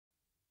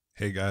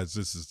Hey guys,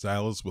 this is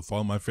Dallas with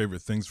all my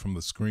favorite things from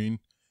the screen,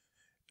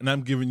 and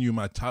I'm giving you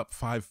my top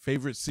 5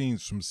 favorite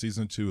scenes from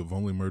season 2 of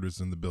Only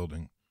Murders in the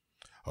Building.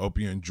 I hope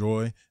you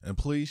enjoy, and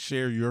please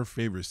share your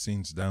favorite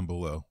scenes down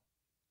below.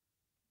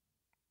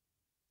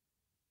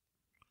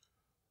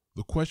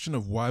 The question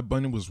of why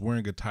Bunny was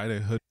wearing a tie-dye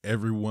hood,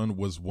 everyone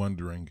was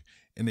wondering,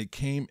 and it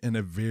came in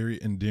a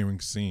very endearing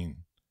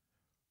scene.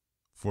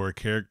 For a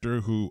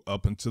character who,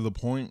 up until the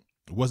point,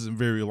 wasn't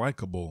very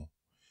likable,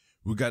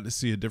 we got to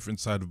see a different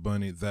side of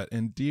Bunny that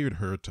endeared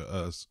her to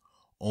us,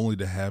 only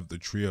to have the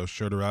trio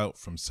shut her out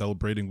from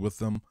celebrating with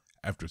them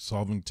after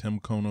solving Tim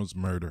Kono's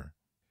murder.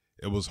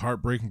 It was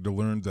heartbreaking to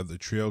learn that the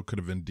trio could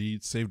have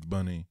indeed saved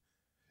Bunny,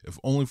 if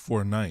only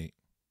for a night,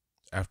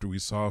 after we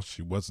saw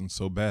she wasn't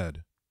so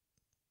bad.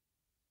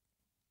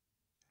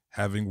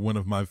 Having one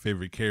of my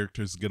favorite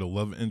characters get a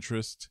love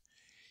interest,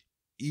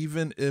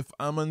 even if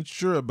I'm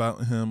unsure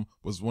about him,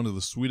 was one of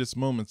the sweetest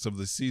moments of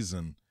the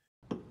season.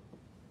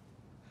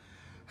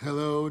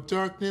 Hello,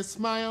 darkness,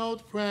 my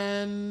old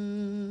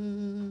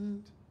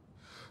friend.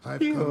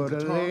 I've come to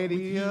talk with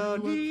you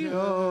again.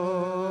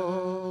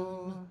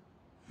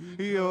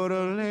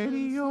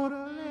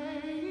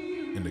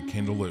 In a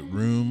candlelit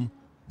room,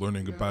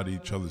 learning about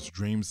each other's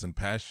dreams and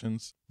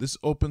passions, this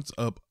opens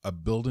up a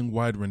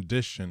building-wide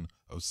rendition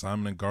of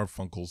Simon &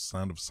 Garfunkel's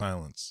Sound of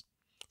Silence.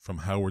 From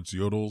Howard's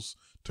yodels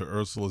to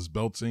Ursula's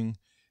belting,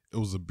 it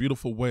was a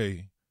beautiful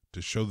way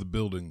to show the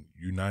building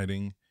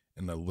uniting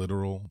in a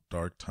literal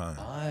dark time.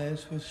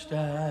 Eyes were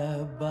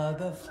stabbed by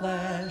the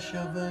flash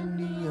of a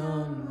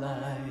neon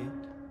light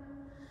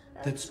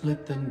that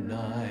split the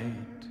night.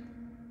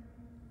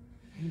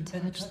 And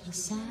touched the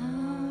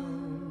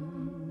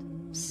sound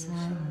of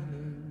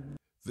silence.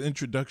 The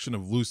introduction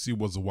of Lucy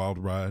was a wild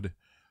ride,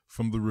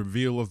 from the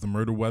reveal of the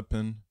murder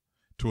weapon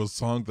to a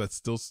song that's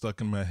still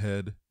stuck in my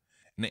head.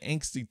 An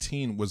angsty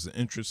teen was an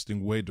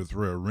interesting way to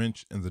throw a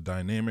wrench in the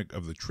dynamic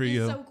of the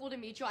trio. It's so cool to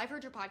meet you. I've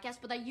heard your podcast,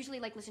 but I usually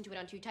listen to it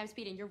on 2x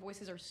speed, and your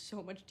voices are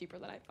so much deeper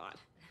than I thought.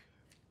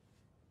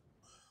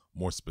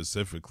 More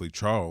specifically,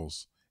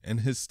 Charles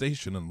and his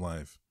station in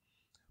life.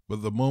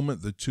 But the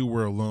moment the two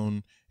were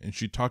alone and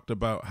she talked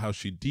about how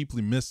she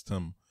deeply missed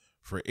him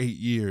for 8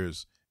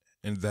 years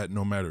and that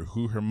no matter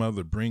who her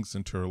mother brings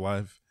into her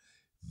life,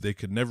 they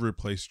could never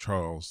replace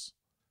Charles,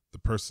 the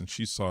person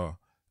she saw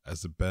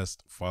as the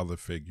best father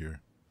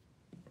figure.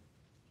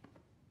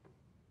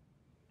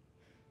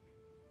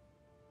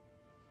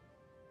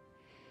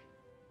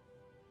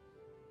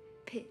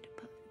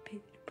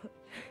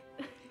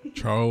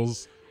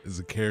 Charles is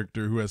a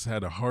character who has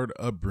had a hard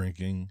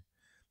upbringing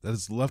that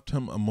has left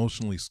him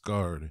emotionally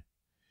scarred.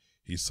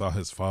 He saw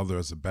his father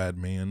as a bad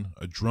man,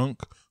 a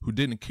drunk who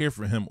didn't care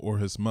for him or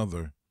his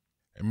mother,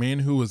 a man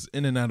who was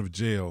in and out of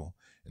jail,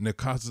 and it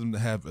caused him to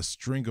have a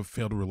string of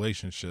failed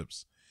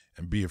relationships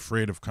and be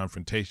afraid of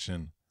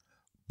confrontation.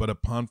 But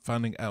upon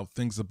finding out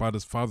things about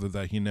his father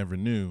that he never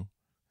knew,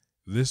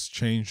 this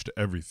changed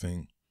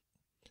everything.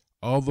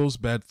 All those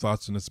bad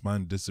thoughts in his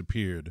mind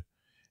disappeared,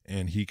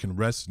 and he can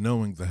rest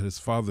knowing that his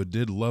father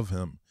did love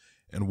him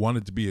and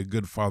wanted to be a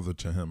good father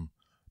to him,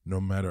 no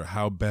matter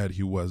how bad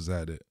he was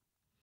at it.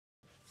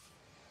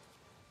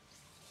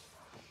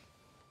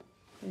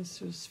 This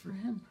was for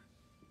him.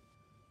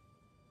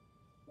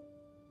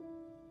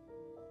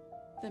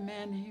 The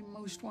man he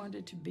most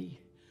wanted to be,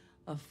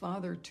 a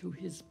father to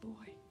his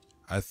boy.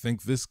 I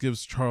think this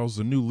gives Charles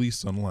a new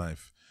lease on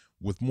life,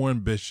 with more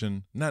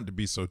ambition, not to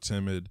be so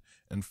timid,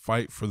 and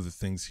fight for the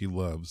things he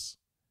loves.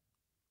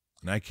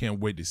 And I can't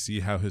wait to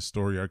see how his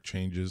story arc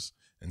changes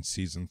in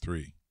season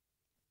 3.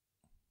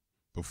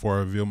 Before I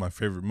reveal my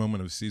favorite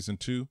moment of season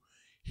 2,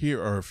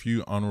 here are a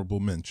few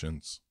honorable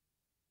mentions.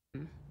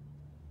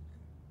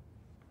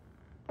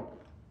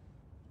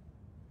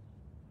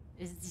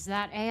 Is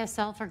that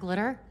ASL for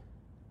glitter?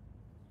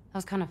 That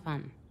was kind of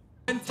fun.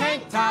 And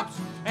tank tops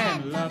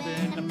and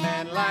loving a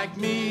man like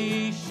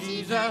me.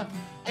 She's a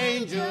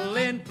angel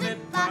in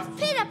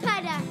flip-flops. Pitter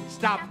patter.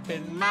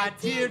 Stopping my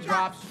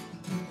teardrops.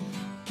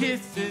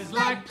 Kisses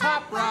like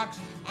pop rocks.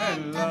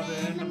 And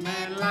loving a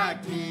man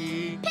like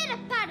me. Pitter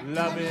patter.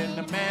 Loving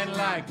a man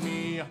like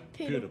me.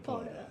 Pitter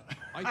patter.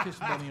 I kissed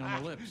Bunny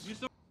on the lips.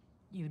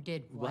 You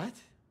did what?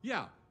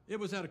 Yeah, it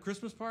was at a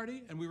Christmas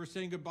party, and we were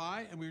saying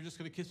goodbye, and we were just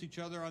going to kiss each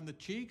other on the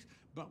cheeks,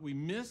 but we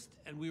missed,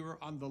 and we were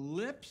on the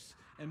lips,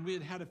 and we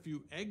had had a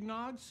few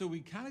eggnogs, so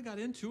we kind of got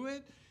into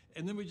it,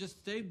 and then we just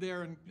stayed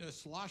there and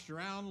sloshed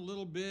around a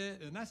little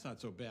bit, and that's not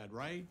so bad,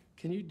 right?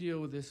 Can you deal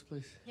with this,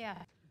 please? Yeah.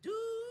 Do I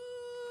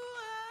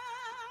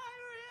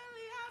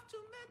really have to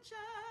mention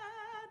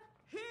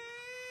he's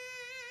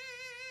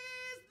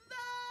the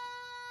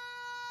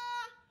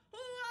one?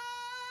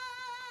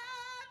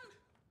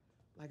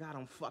 Like I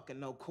don't fucking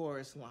know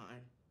chorus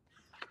line.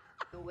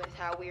 With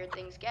how weird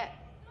things get.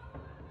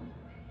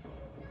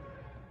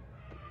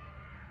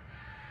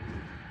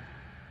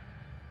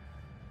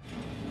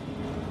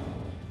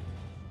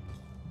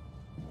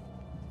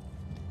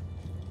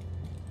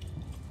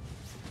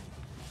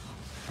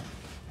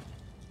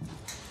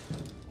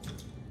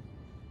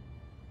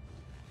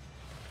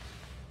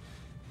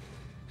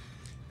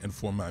 And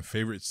for my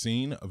favorite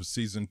scene of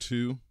season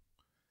 2,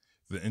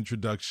 the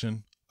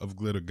introduction of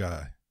Glitter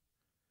Guy.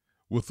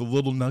 With a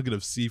little nugget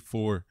of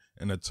C4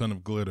 and a ton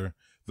of glitter,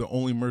 the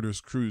Only Murders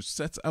crew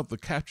sets out to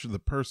capture the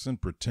person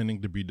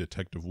pretending to be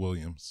Detective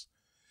Williams.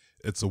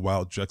 It's a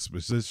wild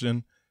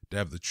juxtaposition to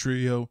have the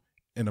trio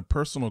in a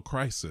personal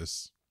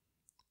crisis.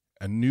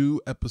 A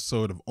new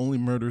episode of Only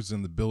Murders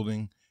in the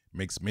Building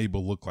makes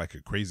Mabel look like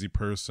a crazy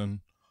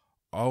person,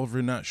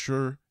 Oliver not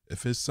sure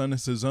if his son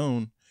is his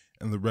own,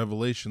 and the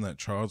revelation that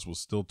Charles was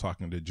still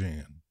talking to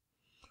Jan.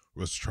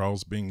 Was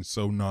Charles being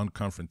so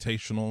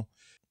non-confrontational?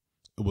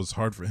 It was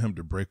hard for him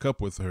to break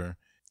up with her,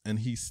 and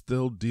he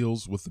still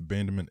deals with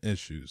abandonment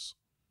issues.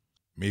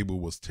 Mabel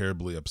was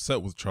terribly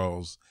upset with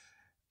Charles,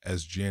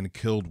 as Jan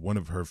killed one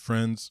of her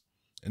friends,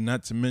 and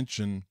not to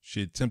mention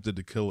she attempted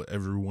to kill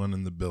everyone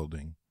in the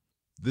building.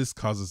 This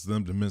causes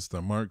them to miss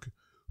their mark,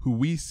 who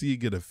we see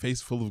get a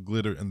face full of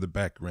glitter in the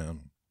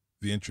background.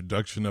 The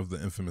introduction of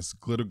the infamous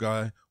Glitter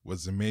Guy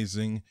was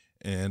amazing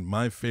and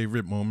my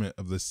favorite moment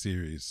of the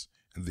series,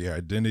 and the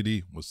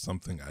identity was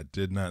something I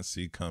did not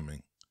see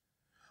coming.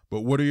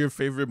 But what are your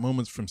favorite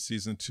moments from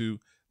season 2?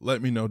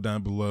 Let me know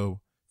down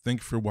below. Thank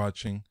you for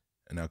watching,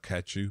 and I'll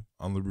catch you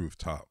on the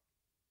rooftop.